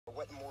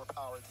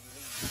power do you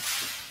need?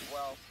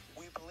 Well,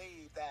 we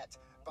believe that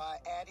by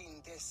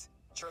adding this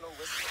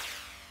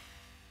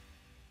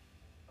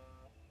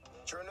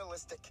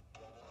journalistic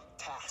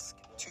task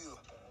to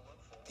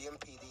the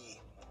MPD,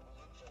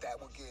 that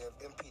will give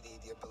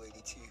MPD the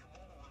ability to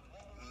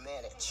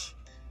manage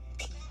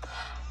people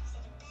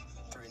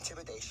through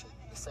intimidation,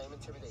 the same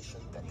intimidation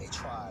that they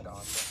tried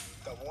on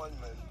the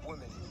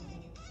woman,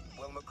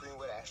 Wilma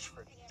Greenwood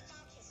Ashford,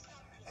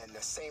 and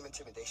the same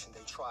intimidation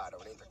they tried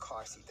on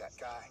InDaCarSeat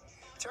DaTGuY.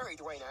 Terry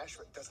Dwayne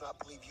Ashford does not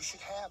believe you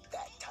should have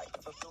that type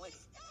of ability.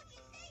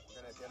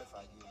 We're going to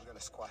identify you. We're going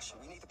to squash you.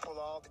 We need to pull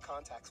all the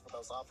contacts for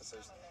those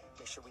officers,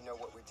 make sure we know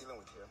what we're dealing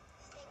with here.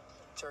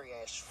 Terry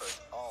Ashford,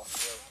 all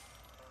through.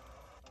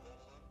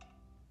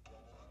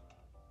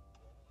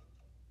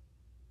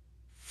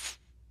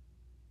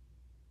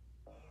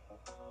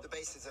 The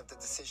basis of the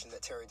decision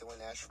that Terry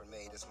Dwayne Ashford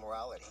made is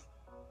morality.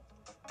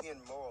 Being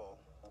moral,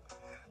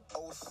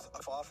 oath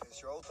of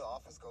office, your oath of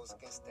office goes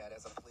against that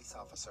as a police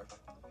officer.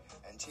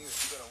 And two,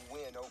 if you're going to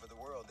win over the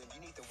world, then you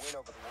need to win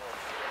over the world.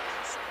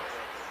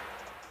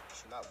 You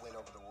should not win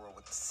over the world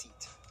with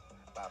deceit,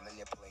 by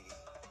manipulating,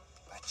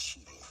 by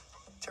cheating.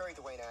 Terry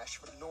Dwayne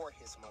Ashford nor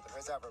his mother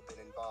has ever been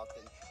involved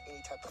in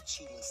any type of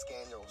cheating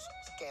scandal.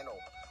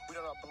 We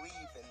do not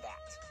believe in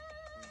that.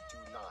 We do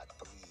not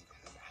believe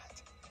in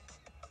that.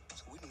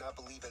 So we do not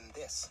believe in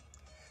this.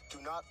 Do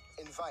not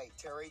invite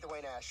Terry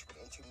Dwayne Ashford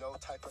into no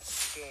type of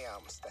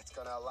scams that's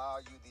going to allow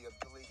you the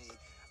ability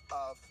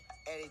of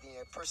editing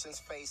a person's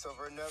face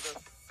over another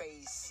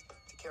face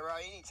to carry out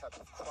any type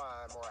of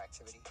crime or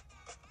activity.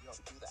 You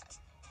don't do that.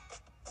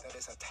 That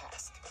is a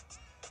task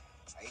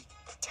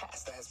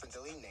that has been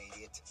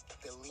delineated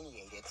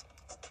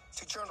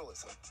to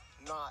journalism,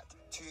 not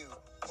to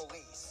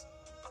police.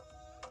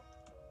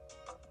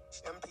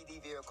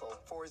 MPD vehicle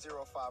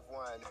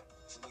 4051.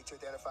 We need to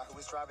identify who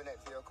was driving that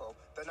vehicle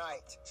the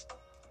night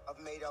of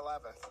May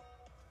 11th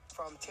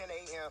from 10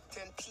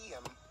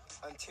 p.m.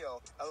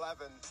 until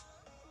 11:37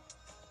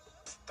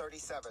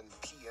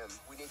 p.m.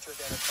 We need to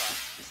identify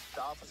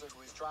the officer who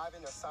was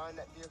driving, assigned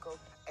that vehicle,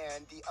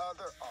 and the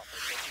other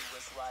officer who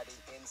was riding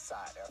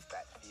inside of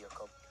that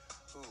vehicle,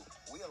 who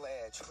we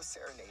allege was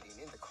serenading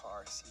in the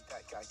car seat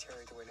that guy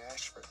Terry Dwayne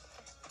Ashford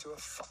to a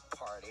fuck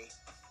party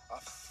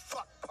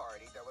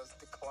that was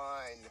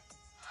declined.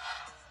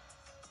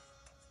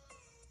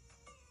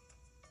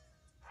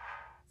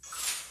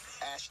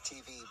 Ash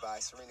TV by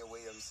Serena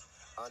Williams,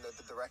 under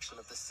the direction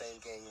of the same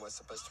gang, was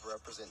supposed to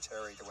represent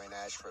Terry Dwayne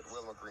Ashford,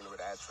 Wilma Greenwood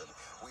Ashford,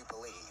 we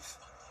believe.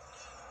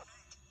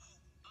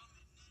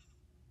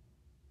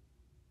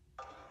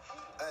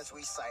 As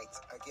we cite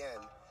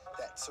again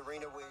that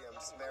Serena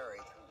Williams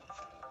married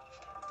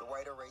the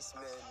whiter race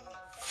men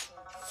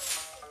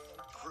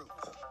group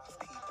of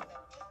people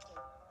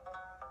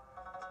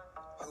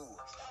who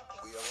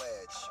we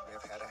allege may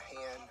have had a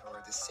hand or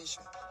a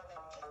decision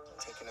in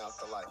taking out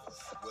the life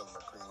of Wilma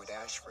Greenwood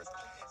Ashford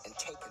and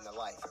taking the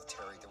life of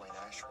Terry Dwayne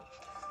Ashford.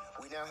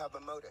 We now have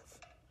the motive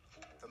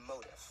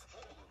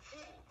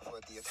for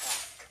the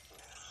attack.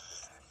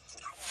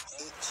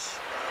 Each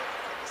of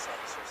the police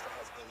officers that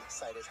has been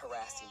cited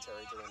harassing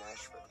Terry Dwayne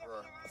Ashford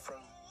were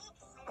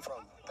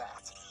from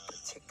that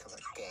particular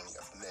gang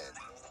of men.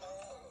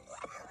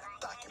 We have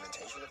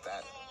documentation of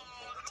that.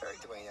 Terry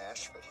Dwayne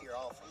Ashford, here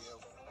all for you.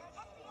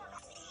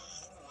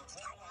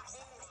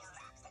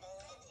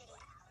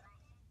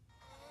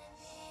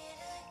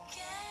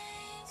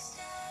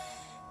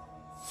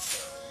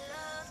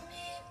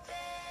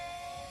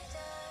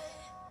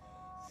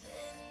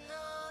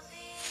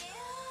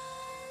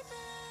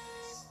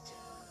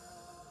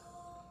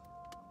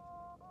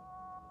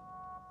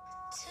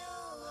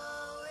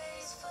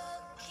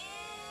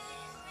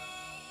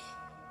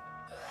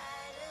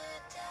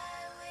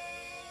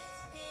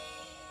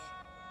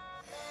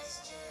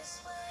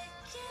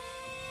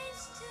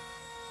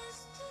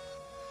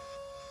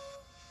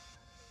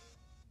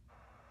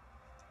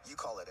 You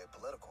call it a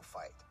political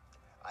fight.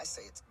 I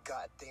say it's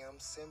goddamn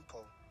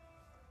simple.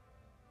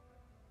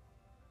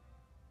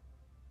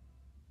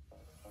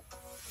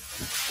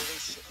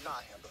 Police should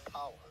not have the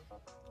power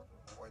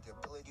or the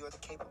ability or the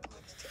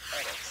capabilities to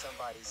edit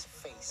somebody's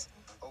face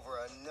over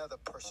another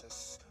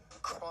person's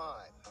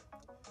crime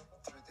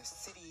through the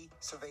city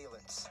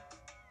surveillance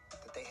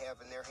that they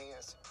have in their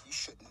hands. You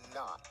should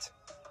not,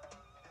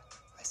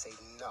 I say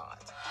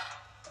not,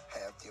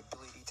 have the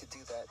ability to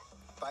do that.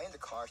 By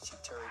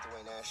InDaCarSeat Terry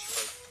Dwayne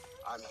Ashford,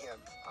 I'm him,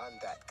 I'm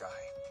that guy.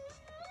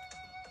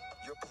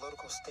 Your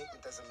political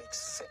statement doesn't make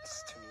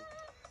sense to me.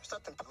 There's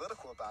nothing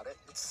political about it.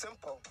 It's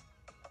simple.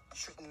 You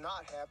should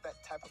not have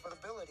that type of an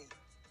ability.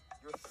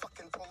 You're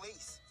fucking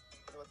police.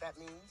 You know what that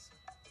means?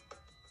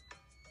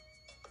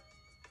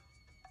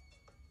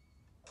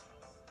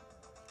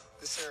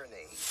 The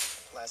Serenade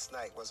last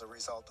night was a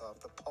result of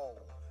the poll.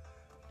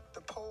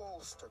 The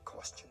pollster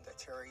question that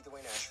Terry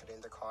Dwayne Ashford in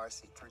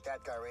InDaCarSeat through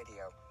DaTGuY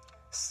Radio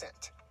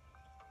sent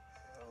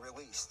and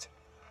released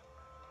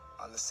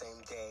on the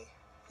same day,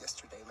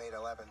 yesterday, May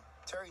 11.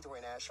 Terry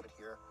Dwayne Ashford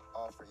here,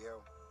 all for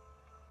you.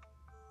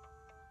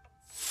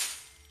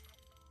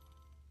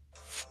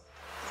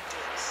 Who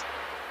did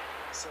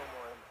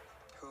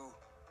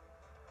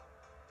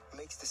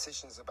makes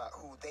decisions about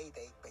who they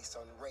date based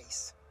on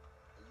race.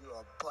 And you're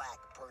a black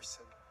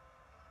person.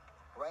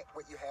 Right?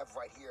 What you have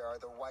right here are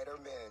the whiter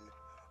men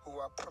who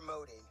are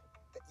promoting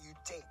that you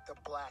date the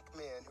black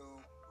men who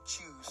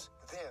choose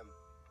them.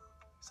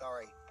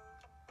 Sorry,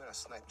 I'm gonna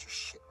snipe your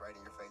shit right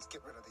in your face.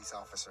 Get rid of these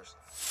officers.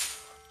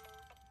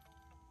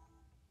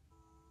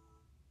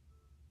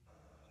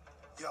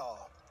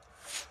 Y'all,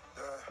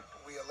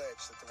 we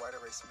allege that the white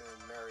race men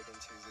married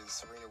into the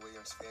Serena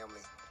Williams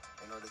family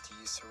in order to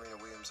use Serena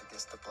Williams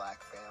against the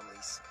black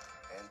families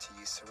and to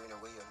use Serena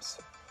Williams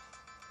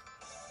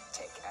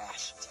take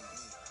Ash TV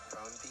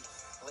from the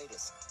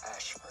latest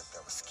Ashford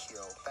that was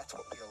killed. That's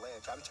what we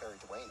allege. I'm Terry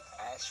Dwayne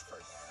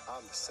Ashford.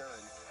 I'm the son.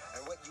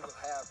 And what you will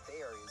have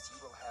there is you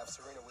will have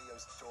Serena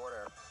Williams'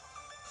 daughter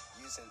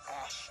using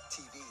Ash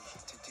TV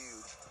to do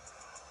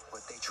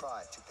what they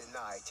tried to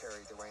deny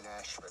Terry Dwayne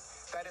Ashford.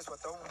 That is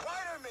what the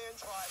whiter men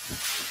tried to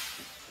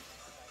do.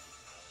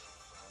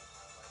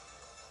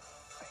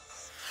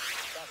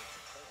 That is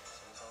what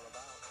terrorism is all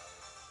about.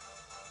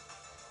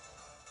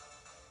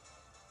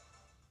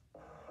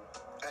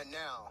 And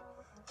now,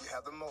 you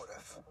have the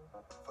motive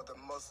for the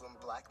Muslim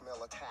black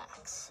male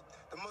attacks.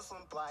 The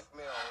Muslim black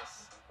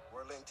males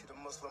were linked to the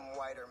Muslim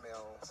whiter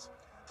males.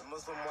 The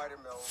Muslim whiter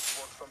males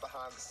worked from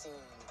behind the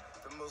scene.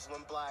 The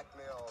Muslim black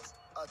males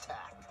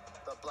attack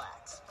the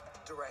blacks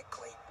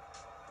directly.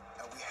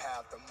 And we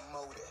have the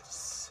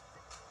motives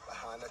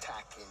behind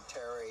attacking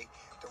Terry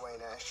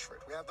Dwayne Ashford.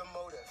 We have the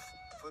motive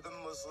for the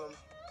Muslim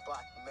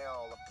black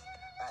male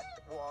at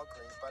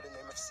Walgreens by the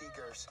name of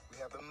Seegers. We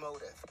have the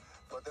motive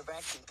for the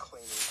vacuum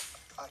cleaning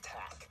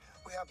attack.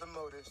 We have the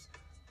motives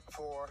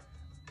for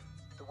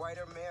the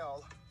whiter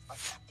male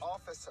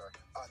officer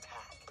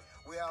attack.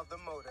 We have the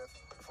motive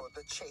for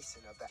the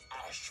chasing of the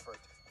Ashford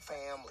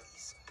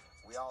families.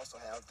 We also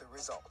have the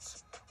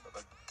results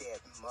of a dead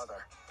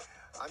mother.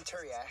 I'm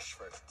Terry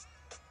Ashford.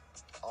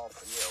 All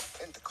for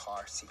you. In the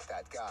car seat,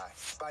 that guy.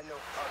 By no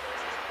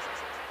other.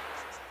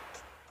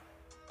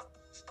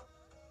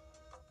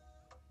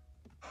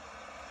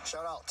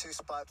 Shout out to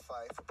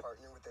Spotify for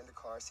partnering with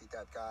InDaCarSeat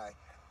DaTGuY.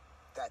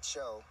 That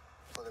show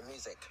for the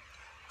music.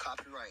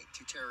 Copyright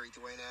to Terry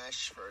Dwayne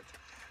Ashford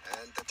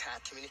and the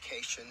TAT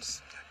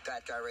Communications,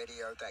 DaTGuY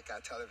Radio,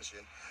 DaTGuY Television.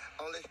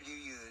 Only to be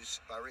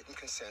used by written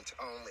consent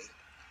only.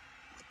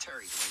 With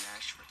Terry Dwayne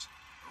Ashford's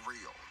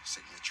real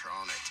signature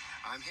on it.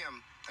 I'm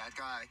him, that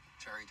guy,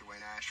 Terry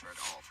Dwayne Ashford,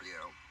 all for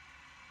you.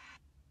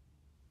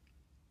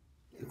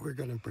 We're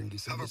going to bring you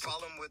some Have music. a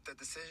problem with the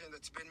decision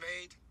that's been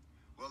made?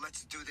 Well,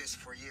 let's do this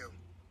for you.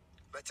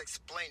 Let's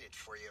explain it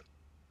for you.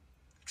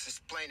 Let's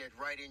explain it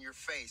right in your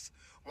face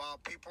while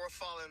people are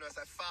following us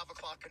at 5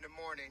 o'clock in the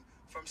morning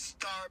from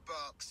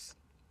Starbucks.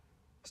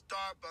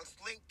 Starbucks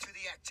linked to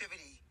the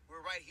activity.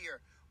 We're right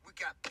here. We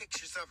got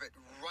pictures of it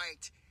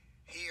right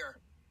here.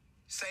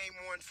 Same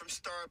one from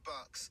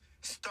Starbucks.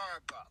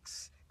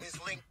 Starbucks is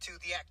linked to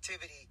the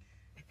activity.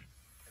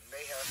 And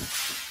they have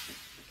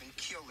been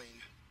killing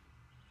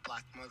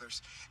black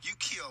mothers. You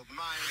killed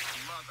my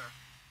mother.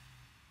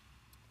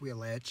 We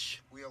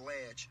allege. We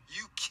allege.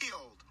 You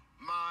killed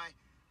my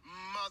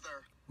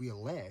mother. We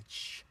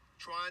allege.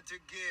 Trying to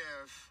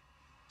give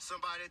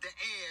somebody the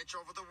edge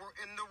over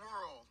in the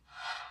world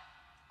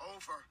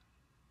over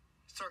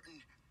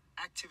certain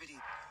activity.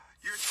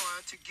 You're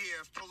trying to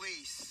give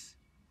police.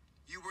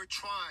 You were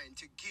trying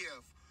to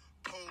give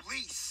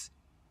police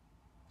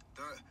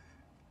the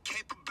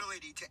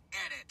capability to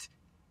edit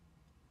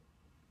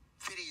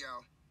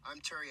video. I'm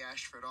Terry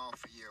Ashford, all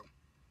for you.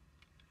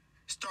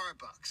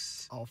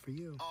 Starbucks. All for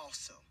you.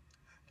 Also.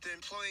 The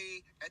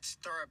employee at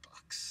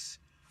Starbucks.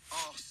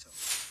 Also.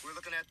 We're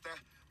looking at the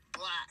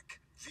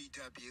black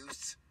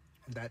VWs.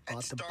 And that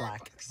bought the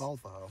black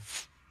Volvo.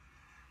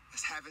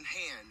 Let's have in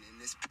hand in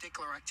this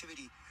particular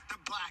activity. The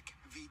black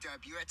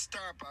VW at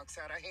Starbucks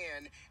had a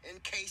hand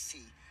in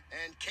Casey.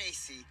 And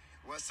Casey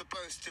was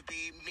supposed to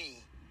be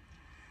me.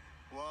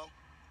 Well,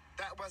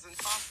 that wasn't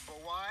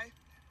possible. Why?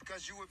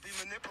 Because you would be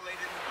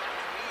manipulating the black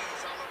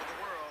communities all over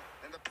the world,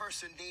 and the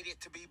person needed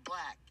to be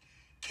black.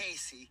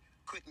 Casey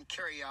couldn't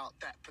carry out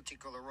that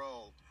particular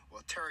role.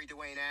 Well, Terry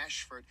Dwayne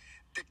Ashford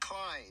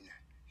declined.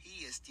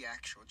 He is the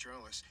actual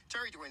journalist.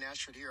 Terry Dwayne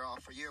Ashford here, all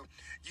for you.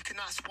 You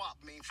cannot swap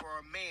me for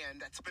a man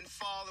that's been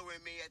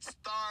following me at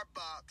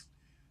Starbucks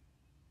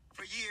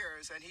for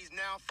years, and he's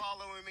now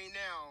following me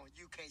now.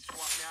 You can't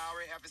swap me. I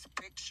already have his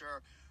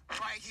picture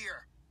right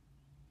here.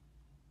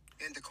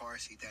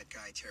 InDaCarSeat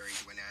DaTGuY, Terry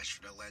Dwayne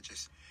Ashford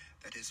alleges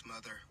that his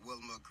mother,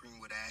 Wilma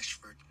Greenwood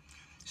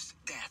Ashford's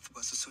death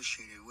was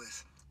associated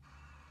with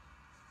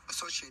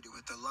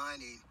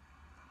aligning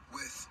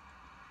with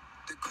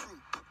the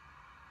group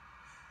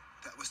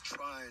that was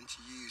trying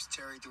to use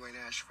Terry Dwayne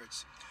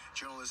Ashford's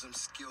journalism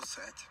skill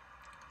set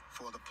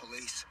for the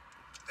police.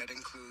 That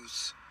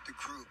includes the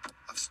group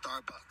of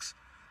Starbucks,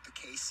 the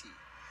Casey,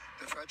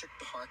 the Shepard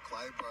Park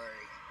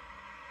Library.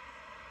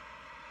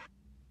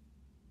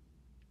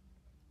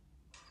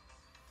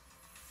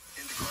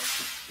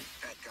 InDaCarSeat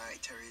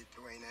DaTGuY, Terry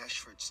Dwayne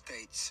Ashford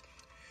states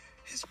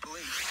his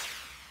beliefs.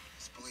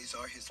 His beliefs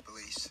are his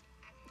beliefs.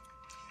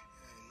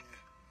 And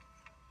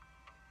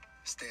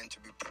stand to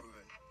be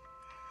proven.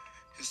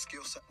 His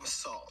skill set was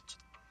sought.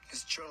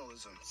 His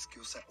journalism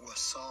skill set was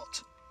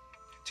sought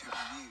to be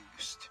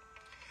used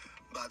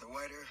by the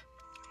whiter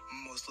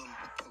Muslim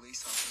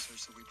police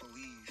officers that we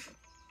believe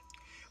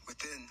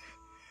within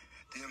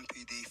the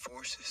MPD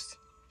forces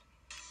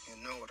in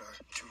order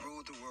to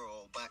rule the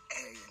world by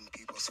egging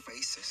people's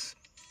faces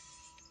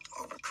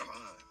over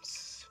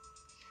crimes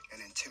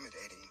and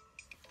intimidating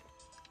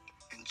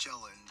and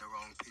gelling the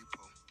wrong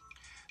people.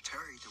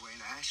 Terry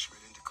Dwayne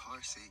Ashford in the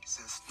car seat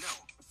says, no,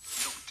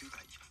 you don't do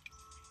that.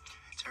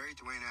 Terry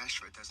Dwayne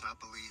Ashford does not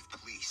believe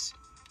police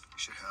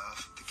should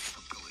have the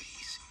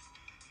capabilities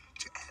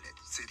to edit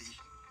city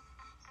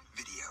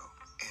video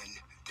in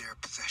their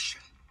possession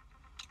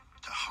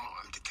to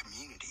harm the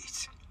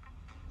communities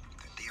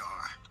that they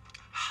are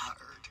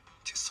hired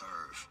to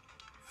serve.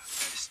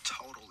 That is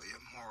totally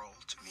immoral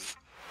to me.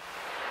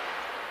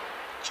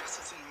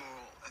 Just as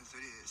immoral as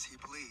it is, he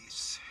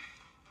believes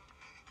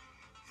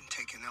in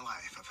taking the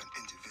life of an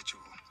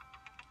individual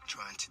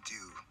trying to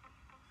do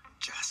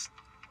just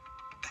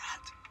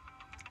that.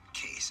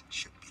 Case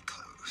should be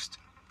closed.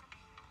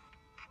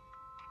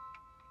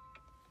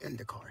 In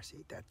the car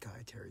seat, that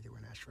guy, Terry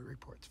Dwayne Ashford,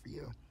 reports for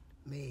you.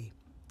 May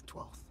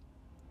 12th,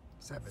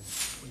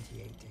 7:28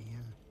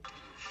 a.m.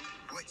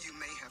 What you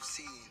may have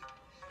seen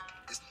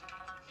is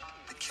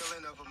the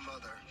killing of a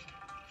mother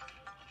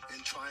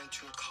in trying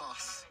to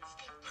accost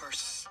her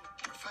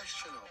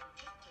professional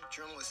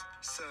journalist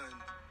son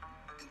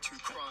into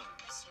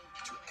crimes,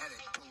 to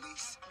edit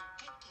police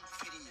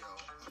video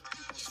of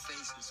people's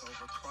faces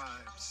over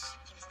crimes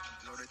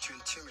in order to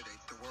intimidate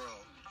the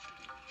world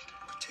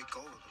or take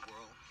over the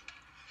world.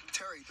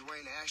 Terry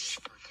Dwayne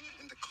Ashford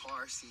in the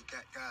car seat,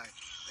 that guy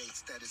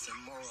thinks that is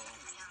immoral.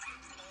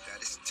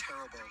 That is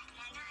terrible.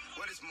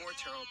 What is more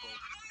terrible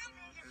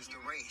is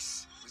the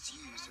race was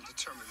used to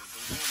determine the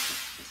woman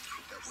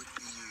that would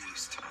be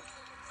used.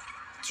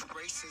 It's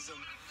racism,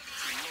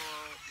 it's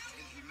immoral, it's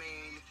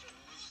inhumane,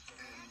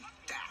 and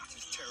that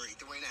is Terry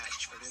Dwayne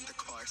Ashford in the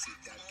car seat,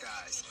 that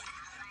guy's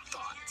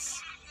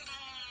thoughts.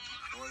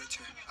 In order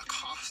to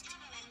accost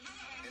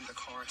in the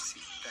car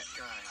seat, that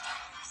guy,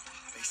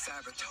 they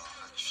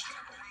sabotaged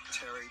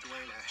Terry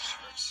Dwayne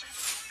Ashford's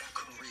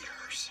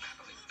careers.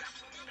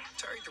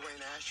 Terry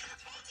Dwayne Ashford,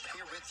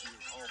 here with you,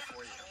 all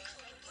for you.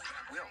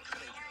 We don't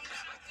play games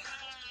like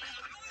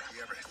that.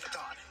 You ever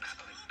thought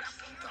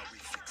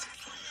we'd fix it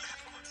for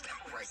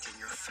you? Right in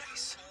your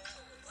face.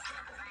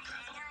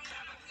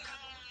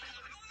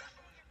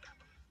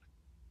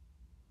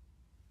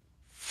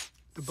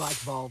 The black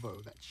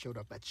Volvo that showed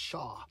up at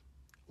Shaw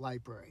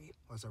Library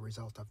was a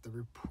result of the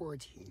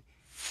reporting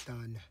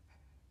done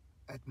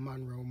at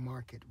Monroe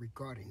Market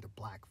regarding the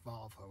black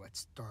Volvo at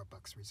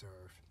Starbucks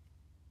Reserve.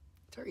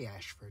 Terry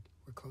Ashford,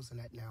 we're closing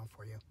that now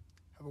for you.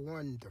 Have a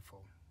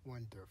wonderful,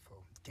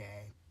 wonderful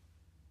day.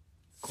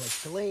 Click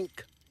the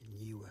link and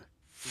you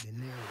see the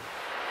narrative.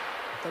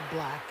 The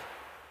black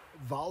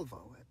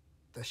Volvo at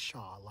the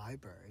Shaw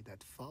Library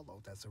that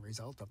followed as a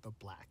result of the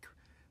black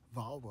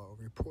Volvo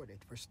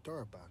reported for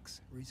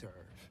Starbucks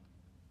Reserve.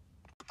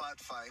 Spot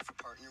 5 for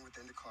partnering with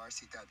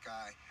InDaCarSeat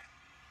DaTGuY.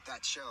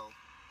 That show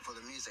for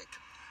the music.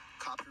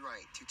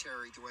 Copyright to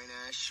Terry Dwayne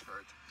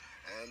Ashford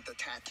and the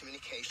TAT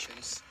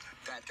Communications,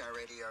 DaTGuY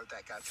Radio,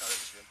 DaTGuY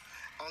Television.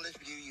 All this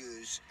video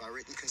used by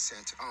written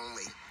consent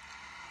only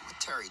with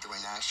Terry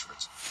Dwayne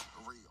Ashford's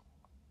real.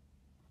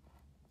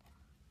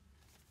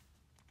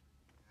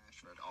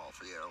 Ashford, all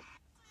for you.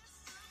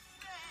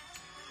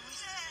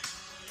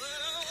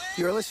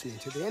 You're listening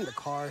to the In the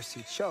Car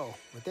Seat Show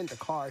with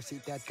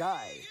InDaCarSeat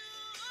DaTGuY,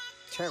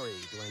 Terry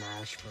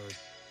Dwayne Ashford,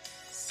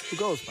 who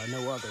goes by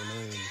no other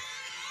name.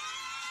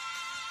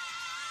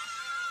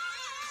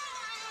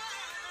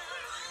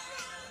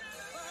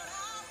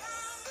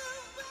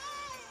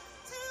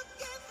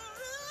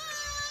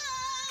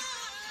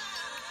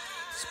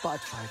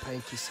 Spotify,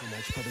 thank you so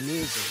much for the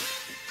music.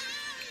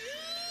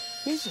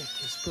 Music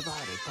is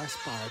provided by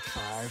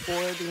Spotify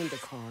for the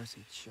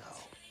InDaCarSeat Show.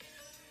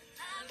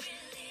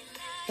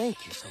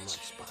 Thank you so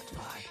much,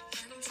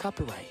 Spotify.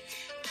 Copyright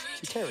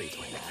to Terry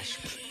Dwayne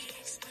Ashford.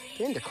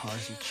 The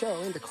InDaCarSeat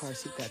Show,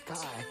 InDaCarSeat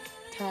DaTGuY,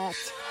 TAT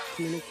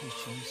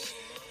Communications,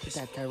 to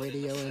DaTGuY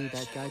Radio and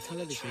DaTGuY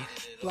Television.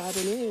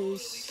 Louder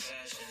news.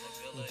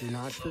 And do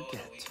not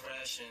forget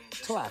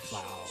to laugh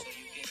loud.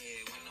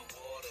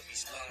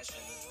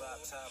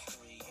 Top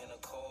 3 in a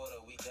quarter,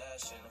 we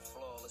dashing the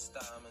flawless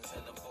diamonds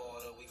in the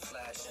border, we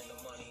flashing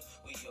the money,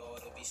 we ought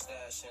to be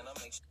stashing. I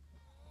make